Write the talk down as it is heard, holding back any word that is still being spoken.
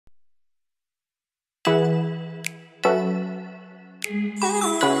Hey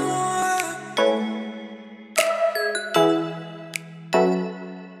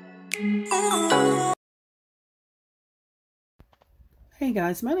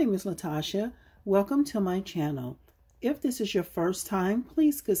guys, my name is Latasha. Welcome to my channel. If this is your first time,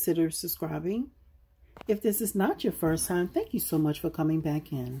 please consider subscribing. If this is not your first time, thank you so much for coming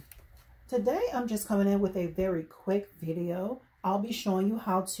back in. Today I'm just coming in with a very quick video. I'll be showing you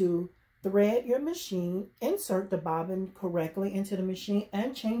how to thread your machine, insert the bobbin correctly into the machine,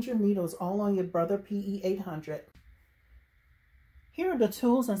 and change your needles all on your Brother PE 800. Here are the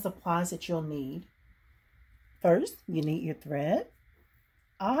tools and supplies that you'll need. First, you need your thread.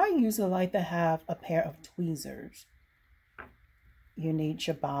 I usually like to have a pair of tweezers. You need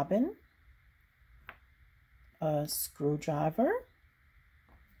your bobbin, a screwdriver,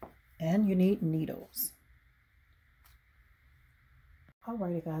 and you need needles.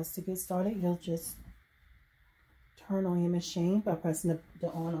 Alrighty guys, to get started, you'll just turn on your machine by pressing the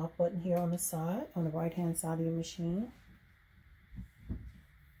on off button here on the side, on the right hand side of your machine.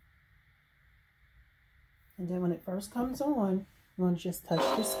 And then when it first comes on, you want to just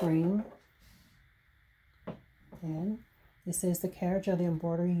touch the screen. And it says the carriage of the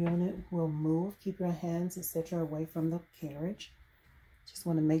embroidery unit will move. Keep your hands, etc., away from the carriage. Just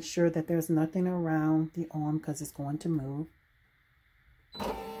want to make sure that there's nothing around the arm because it's going to move.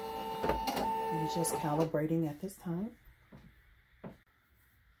 It's just calibrating at this time.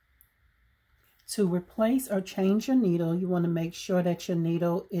 To replace or change your needle, you want to make sure that your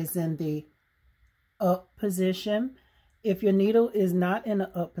needle is in the up position. If your needle is not in the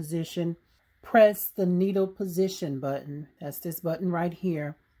up position, press the needle position button. That's this button right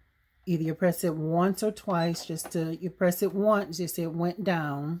here. Either you press it once or twice. You press it once, just it went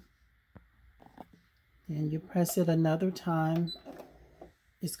down. Then you press it another time.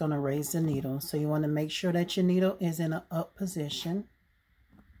 It's going to raise the needle. So you want to make sure that your needle is in an up position.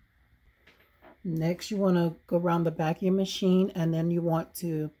 Next, you want to go around the back of your machine, and then you want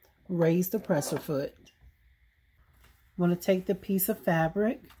to raise the presser foot. You want to take the piece of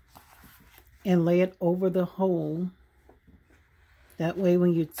fabric and lay it over the hole. That way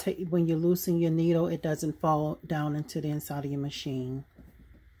when you loosen your needle, it doesn't fall down into the inside of your machine.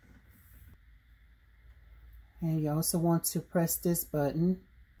 And you also want to press this button.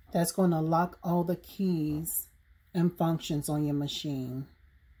 That's going to lock all the keys and functions on your machine.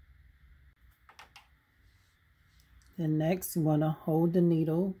 Then next, you want to hold the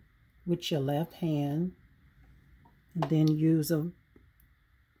needle with your left hand, and then use a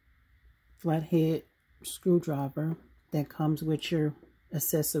flathead screwdriver that comes with your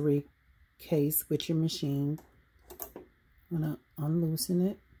accessory case with your machine. I'm going to unloosen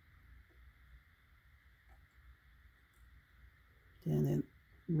it. Then it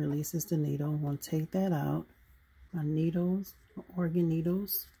releases the needle. I'm going to take that out. My needles, organ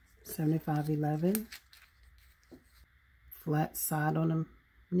needles, 7511. Flat side on the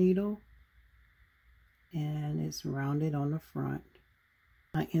needle, and it's rounded on the front.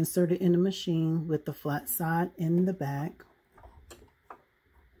 I insert it in the machine with the flat side in the back.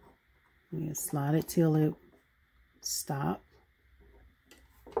 You slide it till it stops.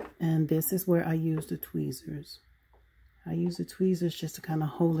 And this is where I use the tweezers. I use the tweezers just to kind of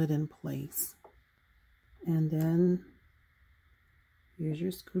hold it in place. And then here's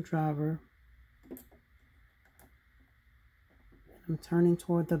your screwdriver. I'm turning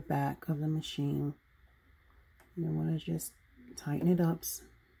toward the back of the machine. You want to just tighten it up.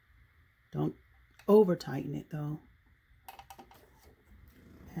 Don't over tighten it though.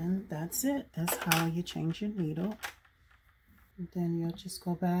 And that's it. That's how you change your needle. And then you'll just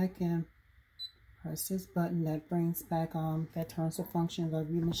go back and press this button that brings back on, that turns the function of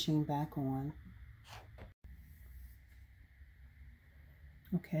your machine back on.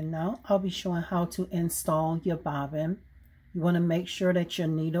 Okay, now I'll be showing how to install your bobbin. You want to make sure that your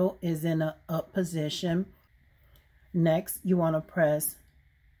needle is in an up position. Next, you want to press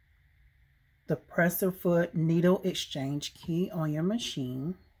the presser foot needle exchange key on your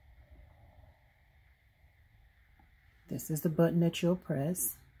machine. This is the button that you'll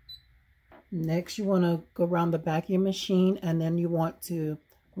press. Next, you want to go around the back of your machine, and then you want to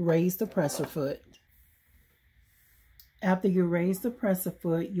raise the presser foot. After you raise the presser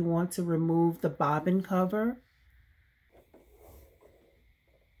foot, you want to remove the bobbin cover.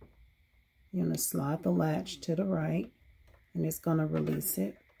 You're going to slide the latch to the right, and it's going to release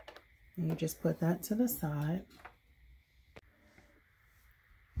it. And you just put that to the side.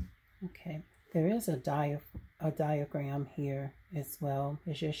 Okay, there is a diagram here as well.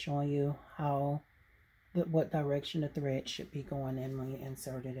 It's just showing you what direction the thread should be going in when you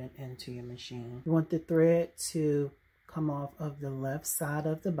insert it into your machine. You want the thread to come off of the left side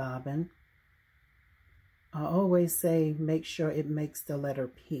of the bobbin. I always say make sure it makes the letter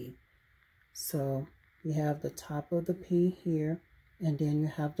P. So you have the top of the P here, and then you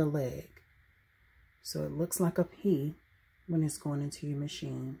have the leg. So it looks like a P when it's going into your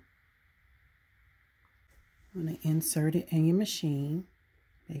machine. I'm going to insert it in your machine,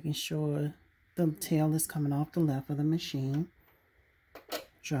 making sure the tail is coming off the left of the machine.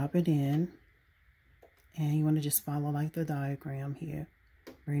 Drop it in, and you want to just follow like the diagram here.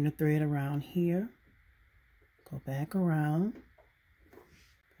 Bring the thread around here, go back around,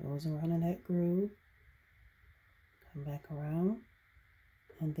 goes around in that groove, come back around,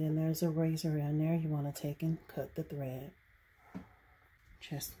 and then there's a razor in there. You want to take and cut the thread.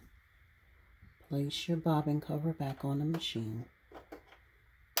 Just place your bobbin cover back on the machine,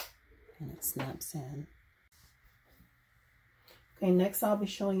 and it snaps in. Okay, next I'll be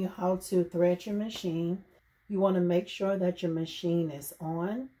showing you how to thread your machine. You want to make sure that your machine is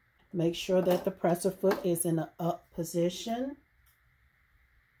on. Make sure that the presser foot is in the up position.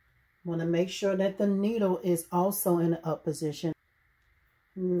 Want to make sure that the needle is also in the up position.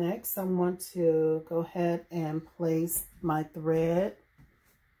 Next, I want to go ahead and place my thread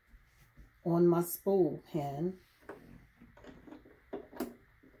on my spool pin.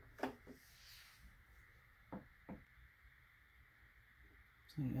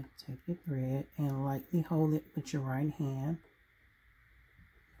 So you take your thread and lightly hold it with your right hand.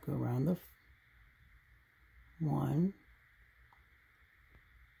 Go around the one,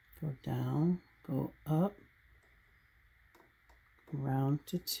 go down, go up, around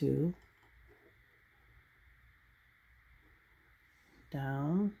to 2,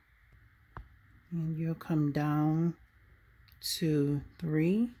 down, and you'll come down to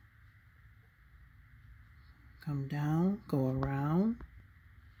 3, come down, go around,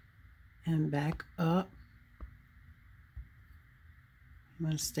 and back up. I'm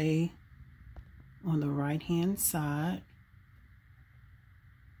going to stay on the right hand side,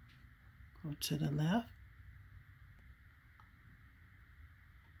 go to the left,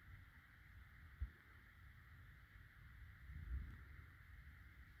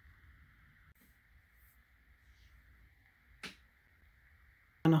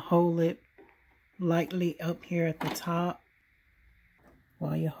 I'm going to hold it lightly up here at the top.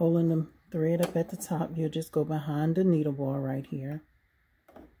 While you're holding the thread up at the top, you'll just go behind the needle bar right here,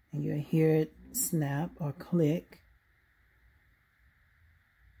 and you'll hear it snap or click.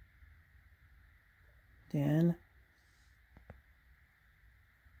 Then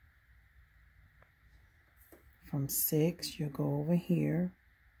from 6, you'll go over here,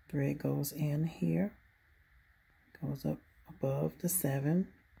 thread goes in here, goes up above the 7,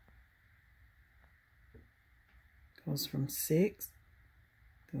 goes from 6,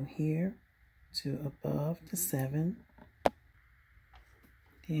 go here to above the 7,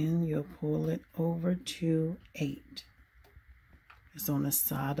 then you'll pull it over to 8. It's on the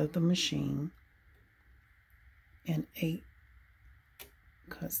side of the machine, and 8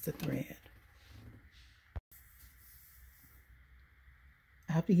 cuts the thread.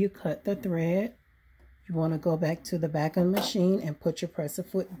 After you cut the thread, you want to go back to the back of the machine and put your presser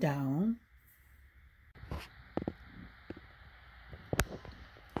foot down.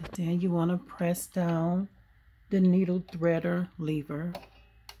 Then you want to press down the needle threader lever.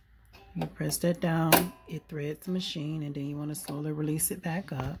 You press that down, it threads the machine, and then you want to slowly release it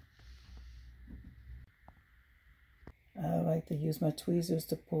back up. I like to use my tweezers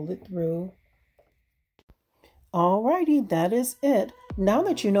to pull it through. Alrighty, that is it. Now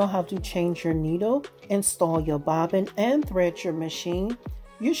that you know how to change your needle, install your bobbin, and thread your machine,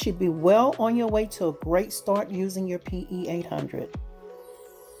 you should be well on your way to a great start using your PE800.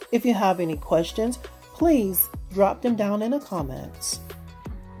 If you have any questions, please drop them down in the comments.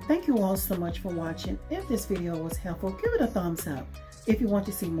 Thank you all so much for watching. If this video was helpful, give it a thumbs up. If you want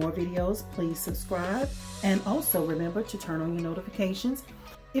to see more videos, please subscribe, and also remember to turn on your notifications.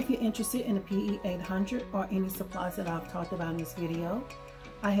 If you're interested in the PE800 or any supplies that I've talked about in this video,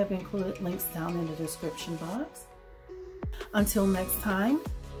 I have included links down in the description box. Until next time,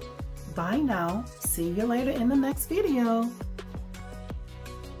 bye now. See you later in the next video.